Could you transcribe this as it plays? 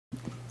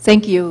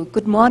Thank you.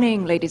 Good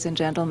morning, ladies and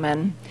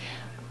gentlemen.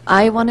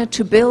 I wanted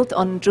to build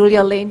on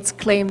Julia Lane's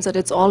claims that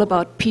it's all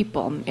about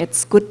people.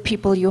 It's good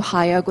people you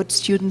hire, good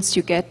students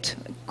you get,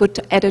 good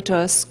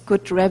editors,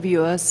 good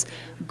reviewers,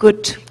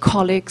 good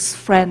colleagues,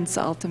 friends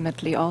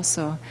ultimately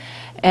also.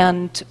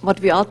 And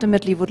what we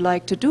ultimately would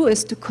like to do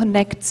is to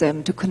connect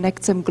them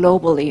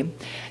globally.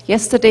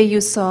 Yesterday you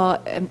saw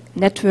a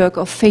network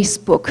of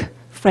Facebook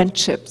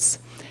friendships.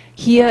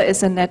 Here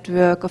is a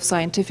network of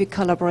scientific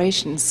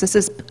collaborations. This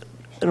is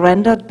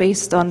rendered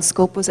based on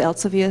Scopus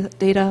Elsevier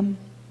data.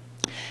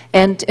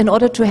 And in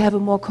order to have a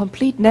more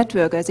complete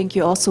network, I think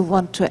you also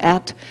want to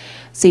add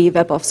the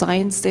Web of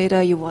Science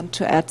data, you want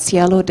to add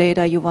SciELO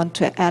data, you want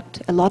to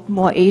add a lot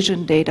more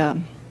Asian data.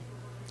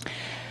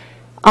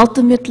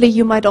 Ultimately,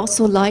 you might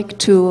also like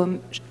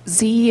to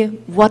see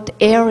what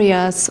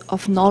areas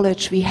of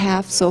knowledge we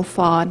have so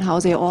far and how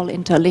they all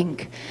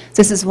interlink.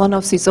 This is one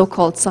of the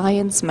so-called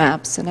science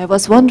maps, and I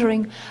was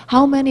wondering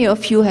how many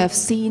of you have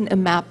seen a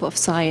map of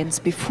science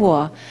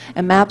before?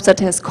 A map that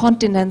has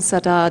continents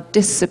that are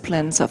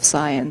disciplines of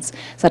science,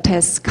 that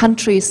has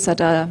countries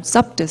that are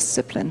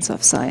subdisciplines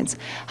of science.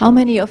 How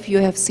many of you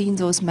have seen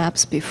those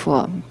maps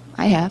before?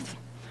 I have.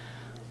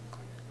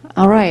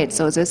 All right,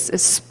 so this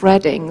is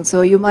spreading.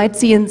 So you might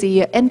see in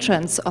the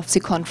entrance of the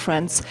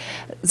conference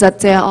that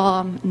there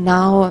are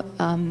now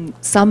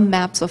some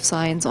maps of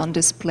science on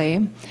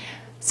display.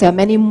 There are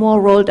many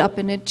more rolled up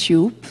in a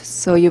tube,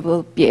 so you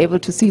will be able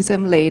to see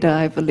them later,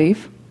 I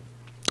believe.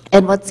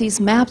 And what these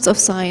maps of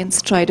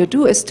science try to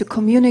do is to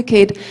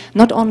communicate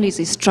not only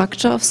the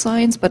structure of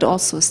science, but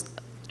also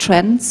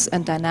trends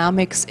and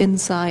dynamics in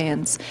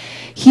science.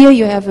 Here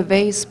you have a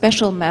very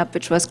special map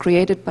which was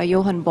created by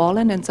Johan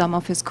Borlen and some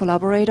of his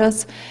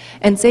collaborators,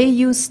 and they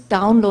use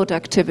download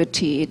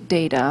activity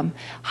data,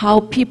 how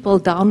people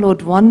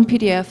download one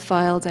PDF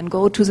file, then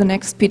go to the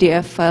next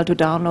PDF file to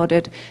download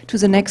it, to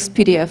the next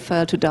PDF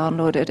file to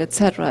download it,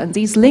 etc. And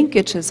these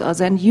linkages are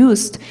then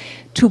used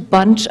to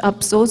bunch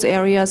up those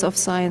areas of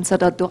science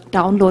that are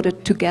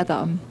downloaded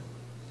together.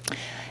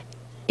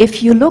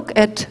 If you look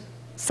at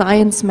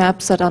science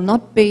maps that are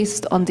not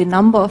based on the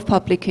number of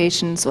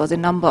publications or the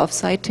number of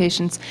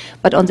citations,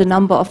 but on the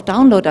number of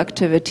download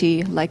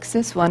activity, like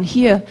this one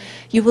here,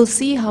 you will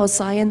see how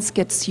science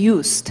gets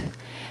used.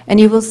 And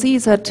you will see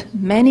that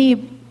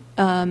many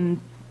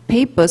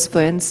papers, for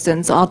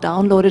instance, are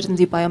downloaded in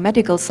the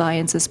biomedical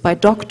sciences by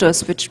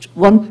doctors which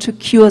want to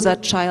cure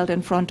that child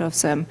in front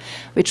of them,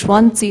 which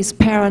want these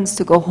parents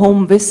to go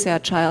home with their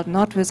child,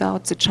 not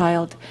without the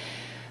child.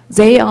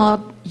 They are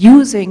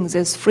using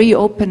this free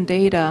open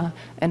data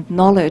and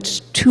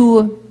knowledge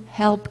to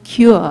help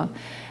cure.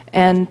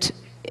 And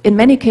in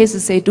many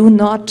cases, they do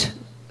not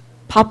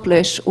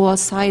publish or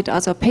cite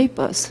other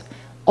papers.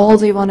 All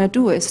they want to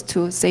do is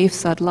to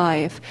save that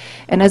life.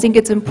 And I think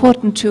it's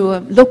important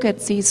to look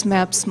at these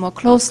maps more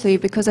closely,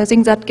 because I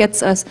think that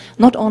gets us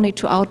not only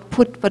to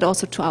output, but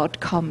also to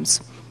outcomes.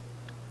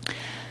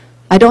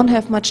 I don't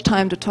have much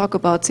time to talk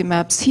about the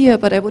maps here,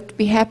 but I would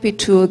be happy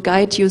to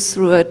guide you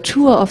through a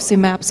tour of the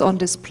maps on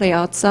display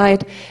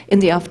outside in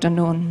the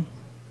afternoon,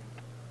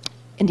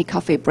 in the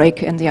coffee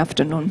break in the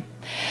afternoon.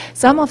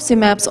 Some of the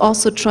maps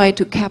also try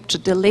to capture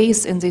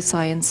delays in the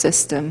science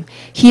system.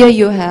 Here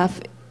you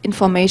have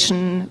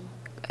information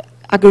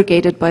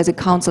aggregated by the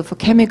Council for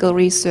Chemical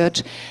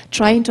Research,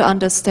 trying to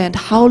understand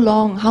how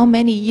long, how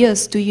many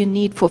years do you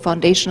need for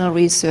foundational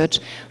research,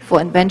 for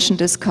invention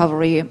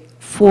discovery,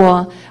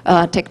 for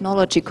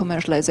technology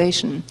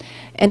commercialization,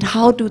 and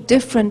how do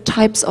different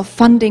types of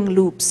funding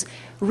loops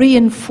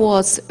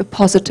reinforce a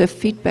positive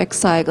feedback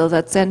cycle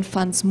that then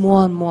funds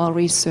more and more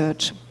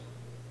research.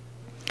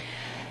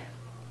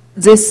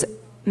 This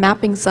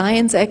Mapping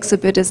Science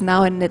exhibit is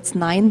now in its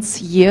 9th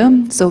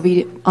year, so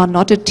we are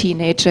not a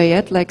teenager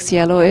yet like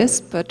SciELO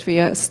is, but we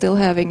are still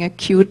having a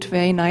cute,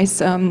 very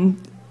nice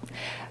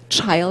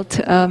child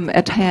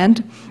at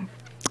hand.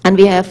 And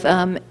we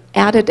have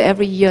added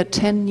every year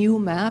 10 new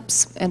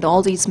maps, and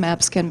all these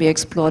maps can be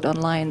explored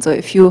online. So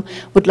if you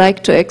would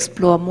like to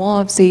explore more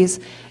of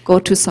these, go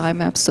to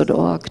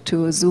scimaps.org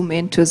to zoom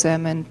into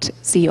them and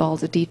see all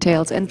the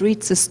details and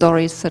read the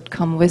stories that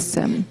come with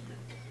them.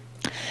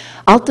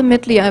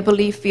 Ultimately, I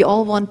believe we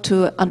all want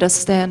to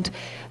understand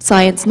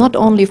science not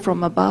only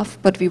from above,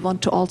 but we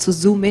want to also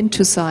zoom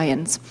into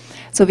science.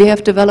 So we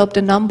have developed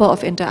a number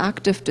of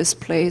interactive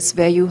displays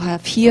where you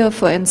have here,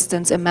 for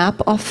instance, a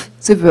map of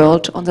the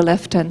world on the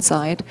left-hand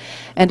side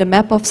and a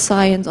map of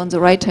science on the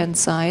right-hand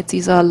side.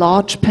 These are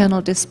large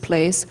panel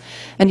displays.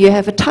 And you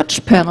have a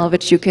touch panel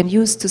which you can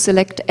use to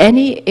select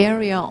any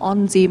area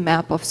on the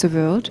map of the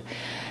world.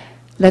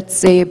 Let's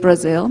say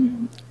Brazil.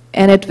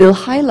 And it will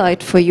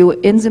highlight for you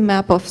in the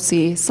map of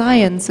the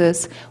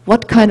sciences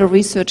what kind of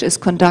research is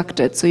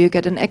conducted. So you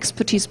get an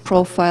expertise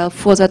profile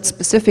for that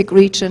specific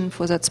region,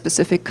 for that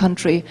specific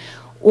country,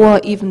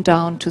 or even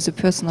down to the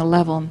personal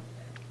level.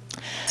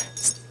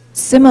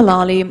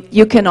 Similarly,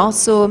 you can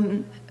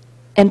also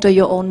enter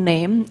your own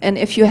name. And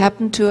if you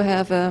happen to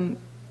have a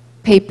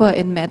paper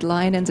in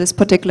Medline. In this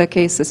particular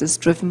case, this is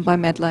driven by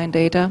Medline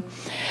data.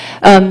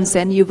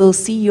 Then you will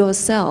see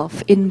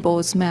yourself in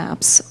both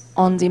maps,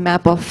 on the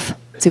map of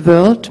the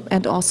world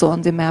and also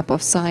on the map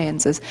of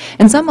sciences.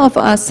 And some of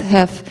us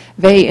have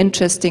very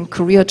interesting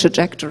career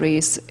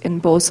trajectories in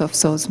both of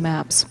those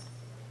maps.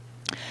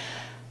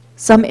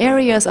 Some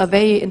areas are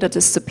very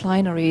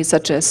interdisciplinary,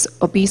 such as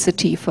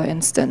obesity, for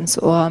instance,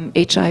 or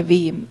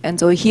HIV. And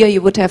so here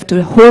you would have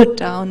to hold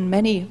down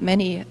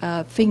many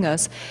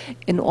fingers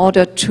in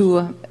order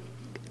to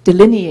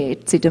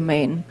delineate the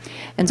domain.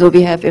 And so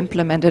we have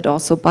implemented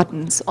also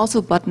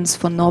buttons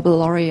for Nobel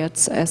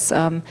laureates, as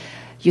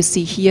you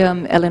see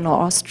here, Elinor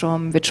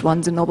Ostrom, which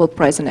won the Nobel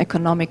Prize in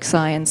Economic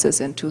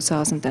Sciences in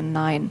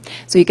 2009.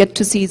 So you get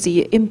to see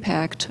the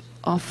impact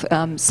of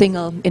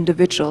single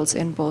individuals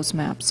in both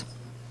maps.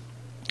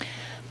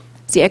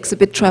 The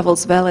exhibit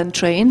travels well in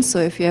trains, so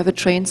if you have a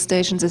train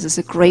station, this is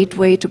a great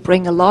way to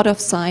bring a lot of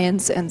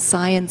science and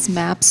science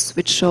maps,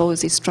 which show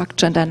the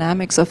structure and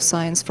dynamics of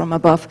science from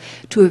above,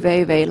 to a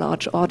very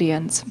large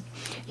audience.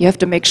 You have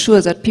to make sure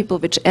that people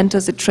which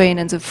enter the train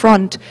in the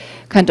front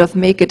kind of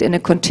make it in a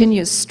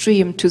continuous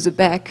stream to the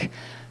back,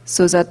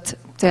 so that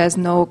there's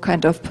no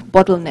kind of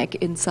bottleneck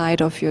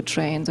inside of your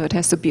train. So it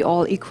has to be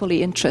all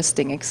equally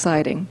interesting,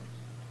 exciting.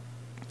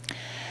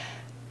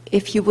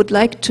 If you would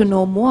like to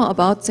know more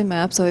about the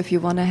maps, or if you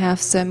want to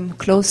have them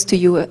close to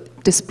you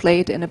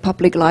displayed in a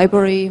public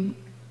library,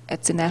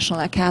 at the national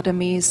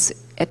academies,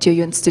 at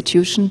your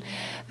institution,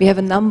 we have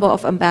a number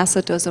of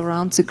ambassadors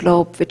around the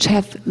globe which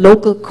have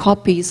local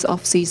copies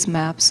of these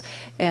maps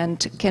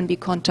and can be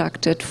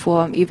contacted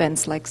for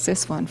events like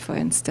this one, for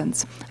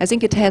instance. I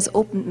think it has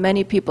opened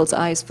many people's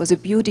eyes for the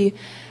beauty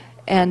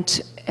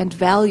and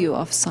value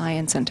of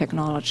science and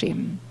technology.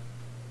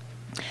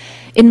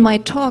 In my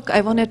talk, I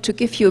wanted to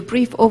give you a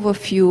brief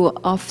overview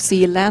of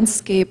the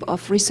landscape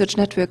of research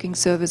networking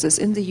services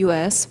in the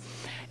US.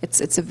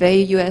 It's a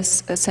very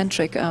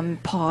US-centric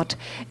part.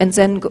 And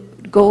then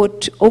go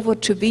over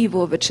to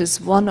Vivo, which is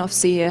one of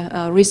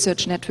the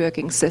research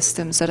networking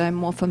systems that I'm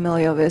more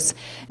familiar with,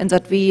 and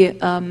that we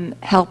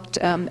helped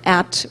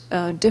add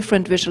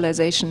different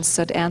visualizations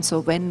that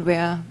answer when,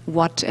 where,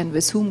 what, and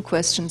with whom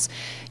questions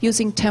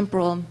using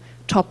temporal,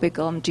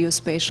 topical,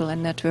 geospatial,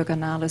 and network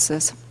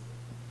analysis.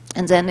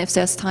 And then if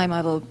there's time,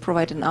 I will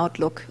provide an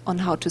outlook on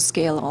how to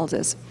scale all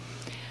this.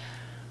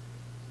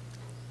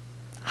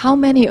 How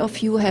many of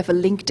you have a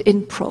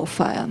LinkedIn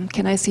profile?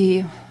 Can I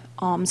see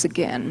arms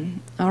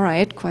again? All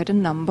right, quite a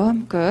number,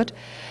 good.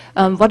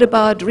 What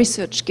about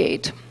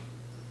ResearchGate?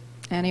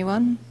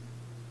 Anyone?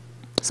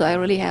 So I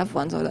really have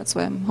one, so that's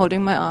why I'm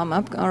holding my arm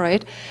up, all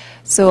right.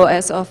 So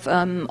as of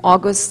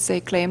August, they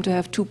claim to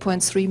have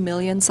 2.3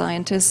 million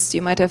scientists.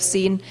 You might have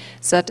seen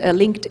that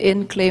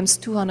LinkedIn claims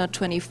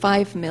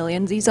 225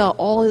 million. These are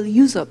all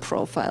user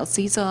profiles.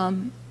 These are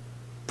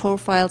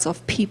profiles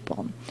of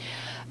people.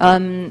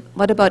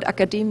 What about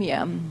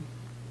academia?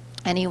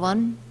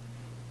 Anyone?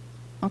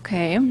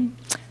 Okay.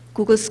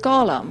 Google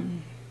Scholar.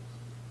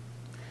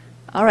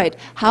 All right.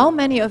 How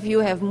many of you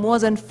have more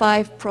than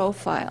 5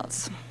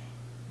 profiles?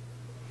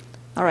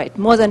 All right,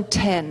 more than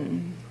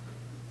 10.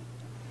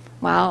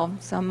 Wow,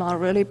 some are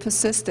really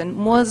persistent.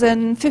 More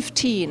than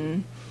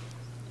 15.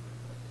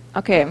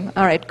 Okay,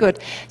 all right, good.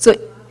 So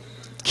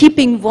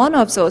keeping one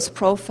of those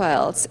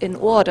profiles in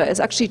order is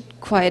actually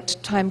quite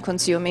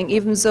time-consuming,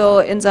 even though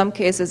in some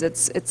cases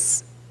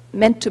it's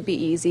meant to be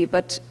easy.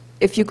 But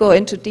if you go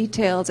into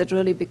details, it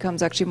really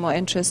becomes actually more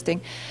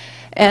interesting.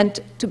 And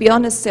to be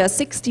honest, there are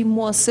 60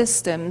 more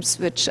systems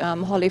which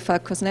Holly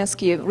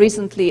Falk-Kosneski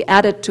recently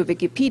added to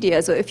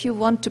Wikipedia. So if you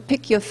want to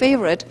pick your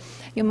favorite,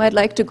 you might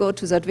like to go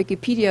to that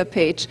Wikipedia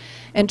page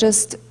and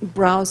just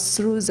browse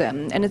through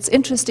them. And it's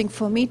interesting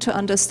for me to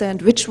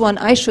understand which one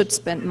I should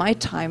spend my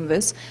time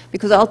with,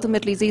 because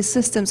ultimately these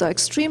systems are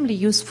extremely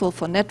useful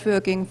for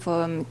networking,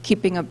 for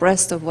keeping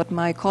abreast of what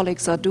my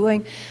colleagues are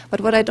doing.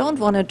 But what I don't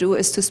want to do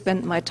is to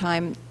spend my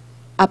time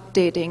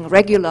updating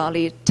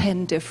regularly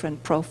 10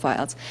 different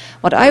profiles.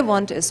 What I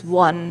want is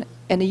one,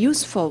 and a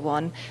useful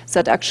one,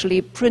 that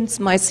actually prints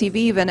my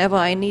CV whenever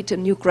I need a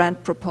new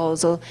grant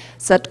proposal,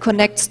 that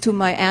connects to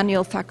my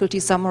annual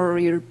faculty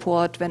summary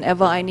report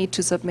whenever I need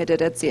to submit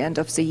it at the end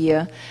of the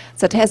year,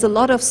 that has a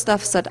lot of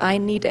stuff that I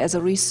need as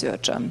a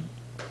researcher.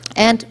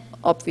 And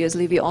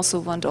obviously, we also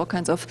want all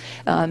kinds of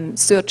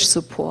search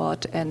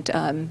support and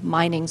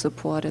mining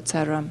support,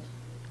 etc.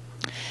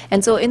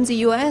 And so in the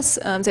US,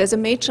 there's a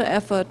major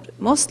effort,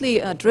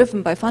 mostly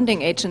driven by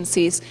funding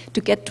agencies,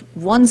 to get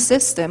one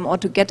system or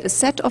to get a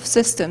set of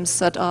systems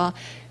that are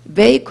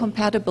very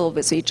compatible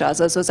with each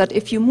other, so that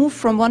if you move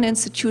from one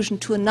institution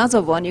to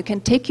another one, you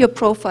can take your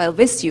profile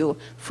with you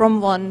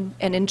from one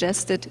and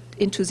ingest it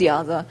into the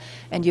other,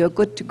 and you're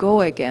good to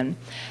go again.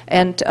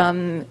 And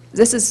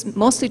this is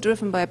mostly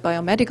driven by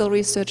biomedical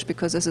research,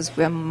 because this is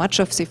where much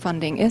of the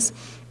funding is.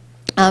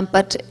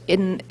 But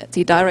in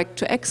the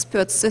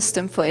direct-to-expert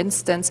system, for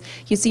instance,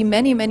 you see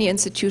many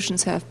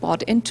institutions have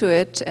bought into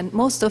it, and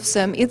most of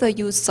them either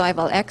use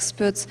SciELO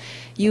experts,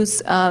 use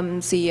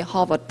the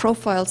Harvard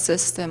profile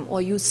system,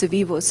 or use the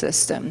Vivo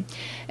system.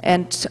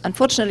 And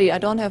unfortunately, I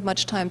don't have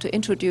much time to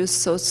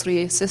introduce those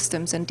three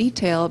systems in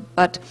detail,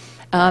 but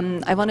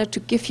I wanted to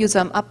give you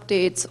some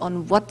updates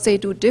on what they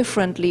do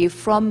differently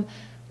from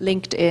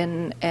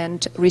LinkedIn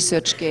and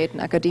ResearchGate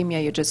and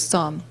academia you just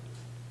saw.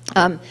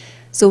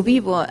 So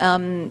Vivo,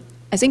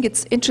 I think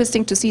it's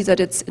interesting to see that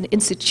it's an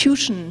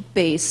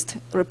institution-based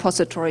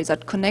repository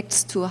that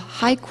connects to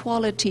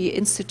high-quality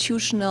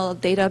institutional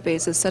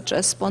databases such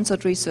as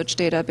sponsored research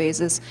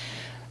databases,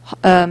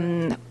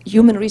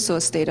 human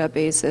resource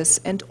databases,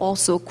 and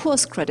also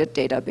course credit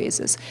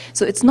databases.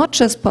 So it's not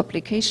just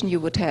publication you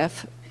would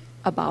have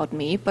about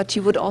me, but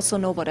you would also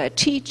know what I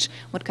teach,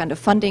 what kind of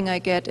funding I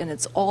get, and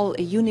it's all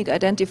a unique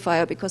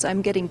identifier because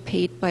I'm getting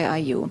paid by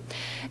IU.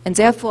 And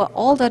therefore,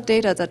 all that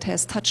data that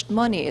has touched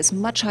money is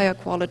much higher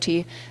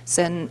quality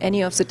than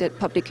any of the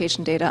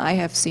publication data I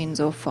have seen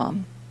so far.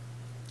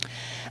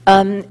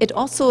 It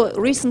also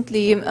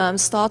recently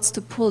starts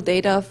to pull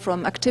data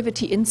from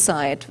Activity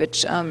Insight,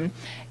 which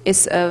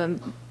is a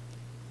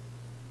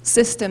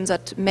system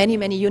that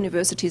many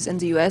universities in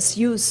the US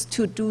use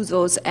to do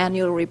those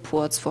annual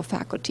reports for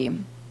faculty.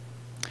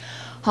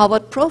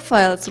 Harvard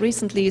Profiles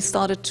recently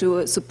started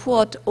to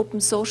support open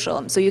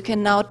social. So you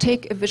can now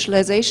take a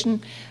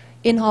visualization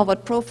in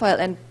Harvard Profile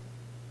and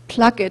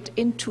plug it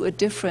into a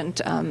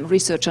different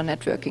researcher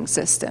networking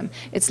system.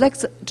 It's like,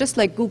 just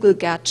like Google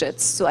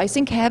Gadgets. So I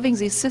think having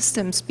these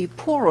systems be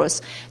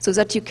porous so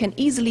that you can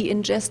easily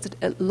ingest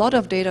a lot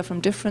of data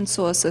from different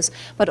sources,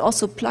 but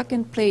also plug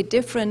and play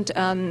different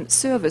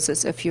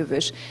services, if you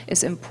wish,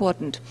 is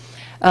important.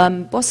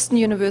 Boston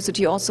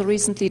University also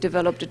recently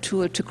developed a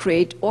tool to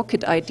create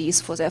ORCID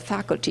IDs for their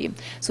faculty.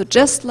 So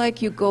just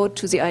like you go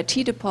to the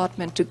IT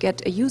department to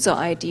get a user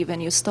ID when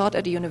you start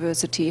at a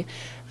university,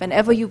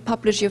 whenever you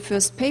publish your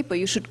first paper,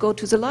 you should go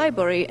to the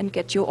library and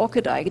get your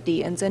ORCID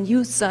ID and then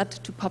use that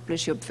to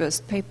publish your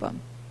first paper.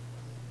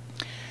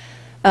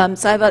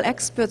 SciELO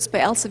Experts by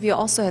Elsevier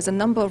also has a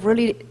number of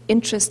really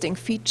interesting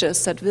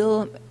features that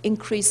will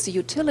increase the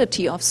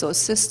utility of those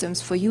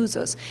systems for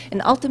users.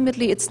 And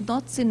ultimately, it's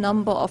not the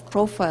number of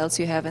profiles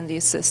you have in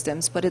these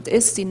systems, but it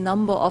is the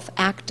number of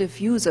active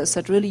users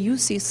that really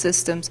use these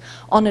systems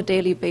on a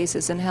daily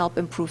basis and help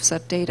improve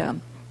that data.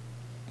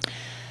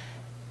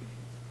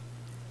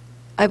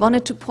 I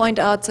wanted to point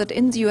out that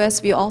in the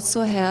US we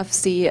also have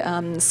the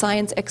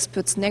Science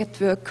Experts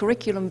Network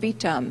Curriculum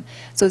Vitae.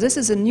 So this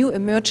is a new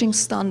emerging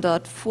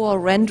standard for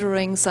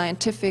rendering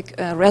scientific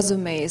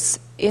resumes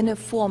in a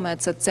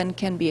format that then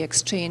can be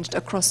exchanged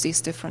across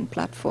these different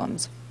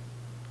platforms.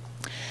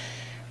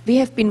 We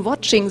have been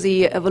watching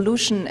the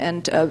evolution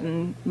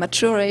and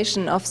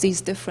maturation of these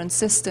different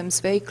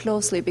systems very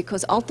closely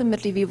because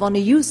ultimately we want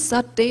to use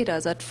that data,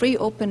 that free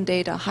open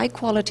data, high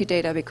quality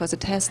data, because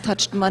it has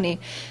touched money,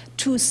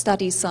 to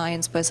study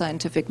science by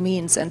scientific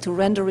means and to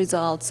render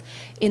results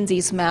in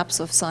these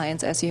maps of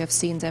science as you have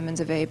seen them in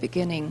the very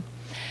beginning.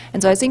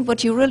 And so I think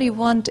what you really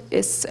want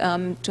is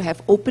to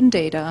have open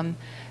data,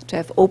 to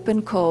have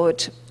open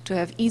code, to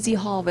have easy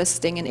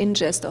harvesting and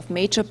ingest of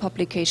major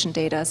publication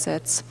data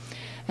sets.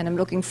 And I'm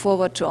looking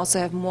forward to also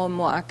have more and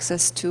more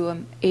access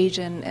to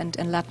Asian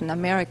and Latin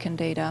American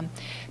data,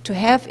 to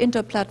have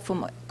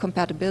inter-platform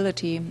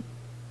compatibility,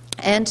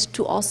 and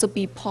to also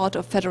be part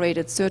of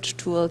federated search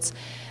tools,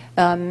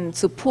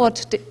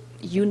 support the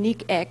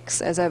unique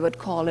X, as I would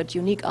call it,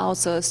 unique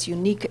authors,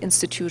 unique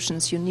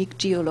institutions, unique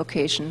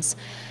geolocations.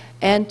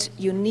 And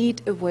you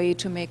need a way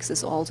to make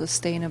this all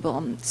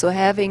sustainable. So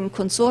having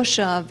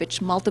consortia,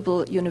 which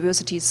multiple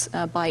universities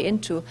buy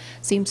into,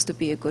 seems to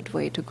be a good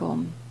way to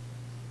go.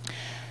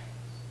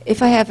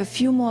 If I have a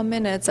few more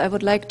minutes, I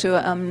would like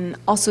to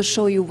also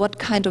show you what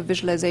kind of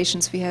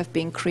visualizations we have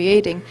been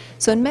creating.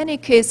 So in many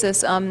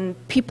cases,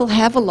 people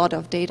have a lot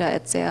of data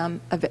at their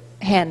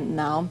hand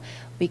now.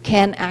 We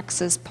can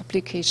access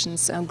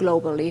publications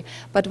globally,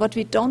 but what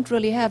we don't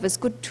really have is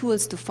good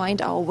tools to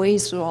find our way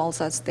through all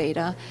such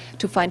data,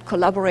 to find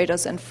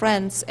collaborators and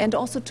friends, and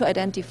also to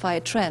identify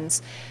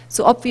trends.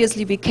 So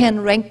obviously we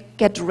can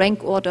get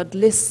rank-ordered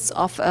lists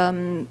of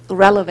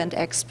relevant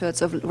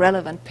experts, of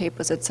relevant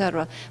papers,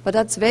 etc. But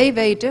that's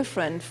very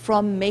different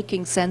from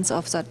making sense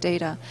of that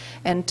data.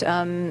 And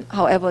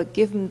however,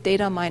 given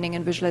data mining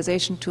and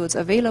visualization tools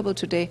available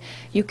today,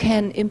 you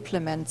can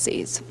implement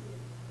these.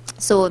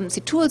 So the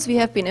tools we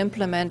have been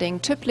implementing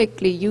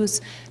typically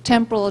use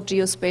temporal,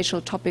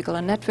 geospatial, topical,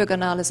 and network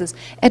analysis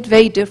at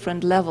very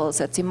different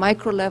levels. At the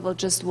micro level,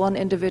 just one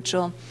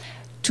individual,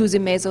 to the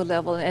meso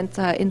level, an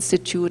entire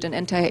institute, an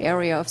entire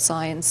area of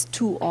science,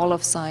 to all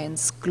of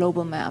science,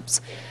 global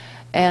maps.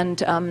 And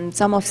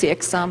some of the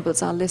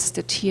examples are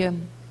listed here.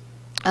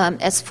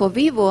 As for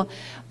Vivo,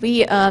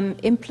 we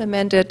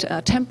implemented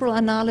temporal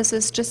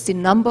analysis, just the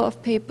number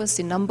of papers,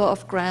 the number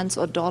of grants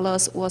or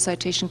dollars or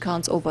citation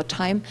counts over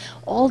time.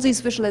 All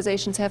these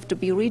visualizations have to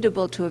be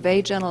readable to a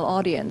very general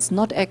audience,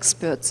 not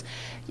experts.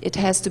 It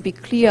has to be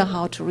clear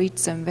how to read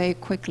them very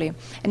quickly.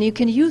 And you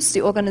can use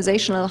the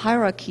organizational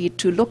hierarchy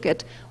to look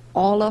at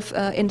all of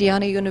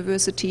Indiana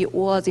University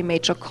or the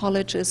major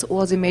colleges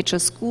or the major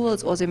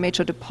schools or the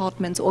major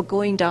departments or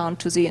going down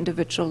to the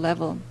individual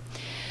level.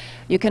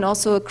 You can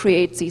also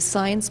create these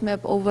science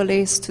map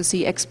overlays to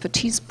see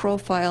expertise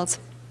profiles.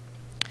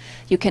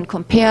 You can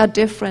compare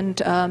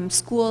different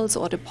schools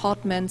or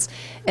departments.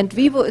 And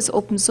Vivo is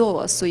open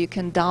source, so you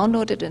can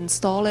download it,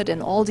 install it,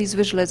 and all these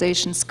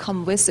visualizations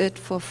come with it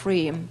for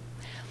free.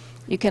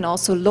 You can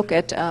also look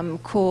at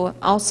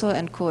co-author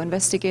and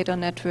co-investigator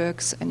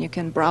networks, and you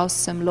can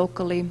browse them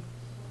locally.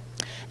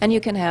 And you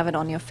can have it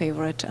on your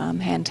favorite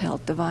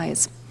handheld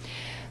device.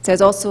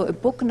 There's also a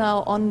book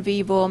now on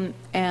Vivo,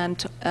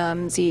 and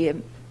the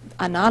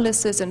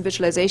analysis and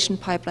visualization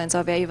pipelines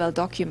are very well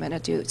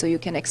documented, so you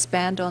can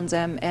expand on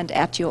them and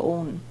add your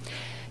own.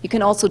 You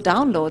can also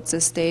download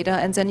this data,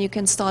 and then you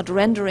can start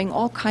rendering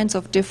all kinds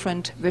of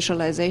different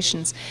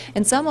visualizations.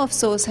 And some of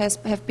those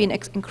have been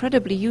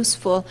incredibly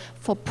useful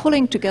for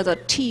pulling together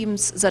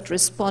teams that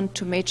respond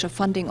to major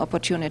funding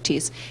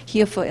opportunities,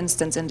 here, for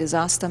instance, in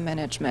disaster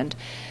management.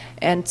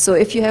 And so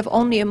if you have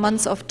only a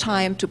month of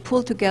time to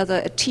pull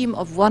together a team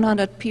of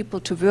 100 people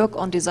to work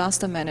on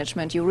disaster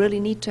management, you really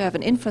need to have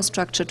an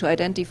infrastructure to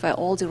identify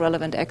all the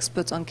relevant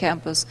experts on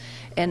campus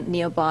and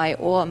nearby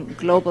or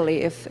globally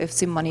if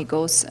the money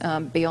goes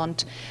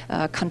beyond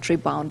country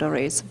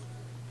boundaries.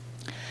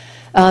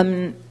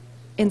 In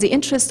the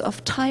interest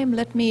of time,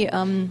 let me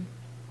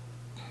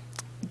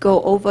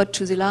go over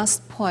to the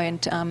last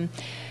point.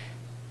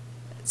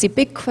 The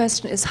big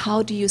question is,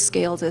 how do you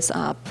scale this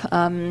up?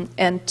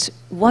 And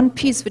one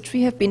piece which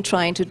we have been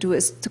trying to do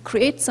is to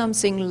create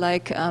something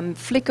like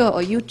Flickr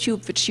or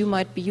YouTube, which you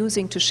might be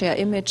using to share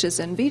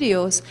images and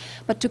videos,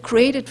 but to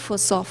create it for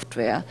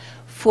software,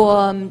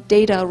 for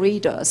data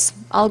readers,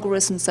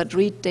 algorithms that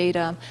read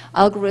data,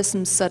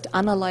 algorithms that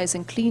analyze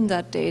and clean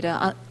that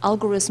data,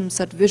 algorithms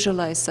that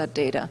visualize that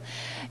data.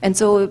 And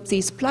so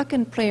these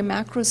plug-and-play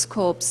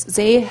macroscopes,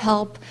 they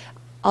help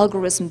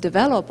algorithm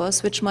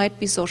developers, which might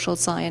be social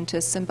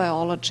scientists and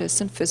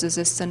biologists and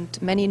physicists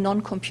and many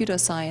non-computer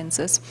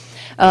sciences,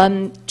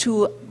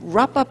 to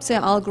wrap up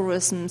their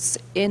algorithms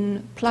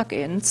in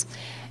plugins,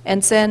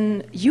 and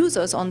then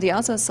users on the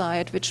other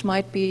side, which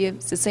might be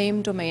the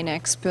same domain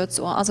experts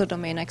or other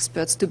domain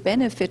experts, to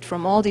benefit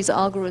from all these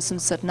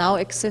algorithms that now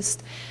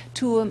exist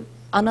to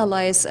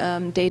analyze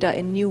data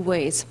in new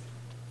ways.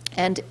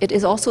 And it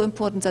is also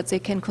important that they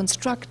can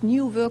construct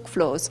new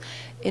workflows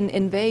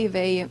in very,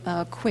 very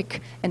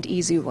quick and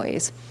easy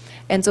ways.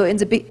 And so in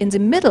the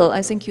middle,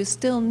 I think you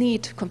still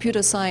need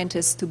computer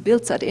scientists to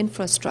build that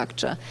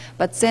infrastructure,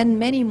 but then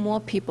many more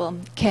people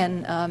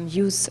can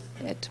use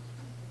it.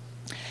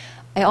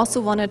 I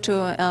also wanted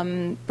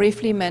to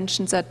briefly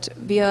mention that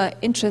we are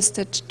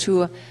interested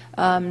to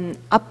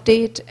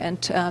update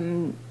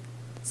and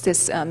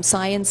this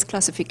science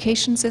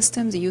classification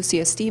system, the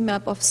UCSD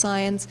map of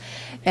science,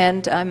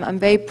 and I'm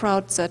very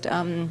proud that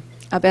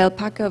Abel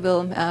Packer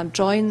will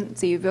join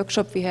the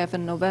workshop we have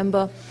in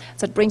November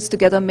that brings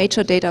together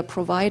major data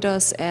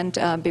providers and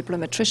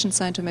bibliometricians,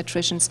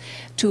 scientometricians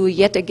to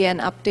yet again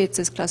update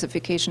this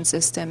classification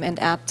system and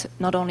add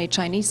not only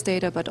Chinese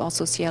data but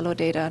also SciELO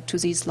data to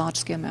these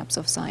large-scale maps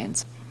of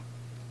science.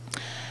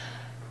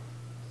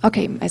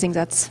 Okay, I think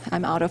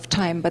I'm out of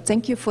time, but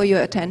thank you for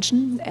your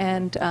attention,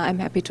 and I'm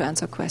happy to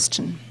answer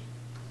questions.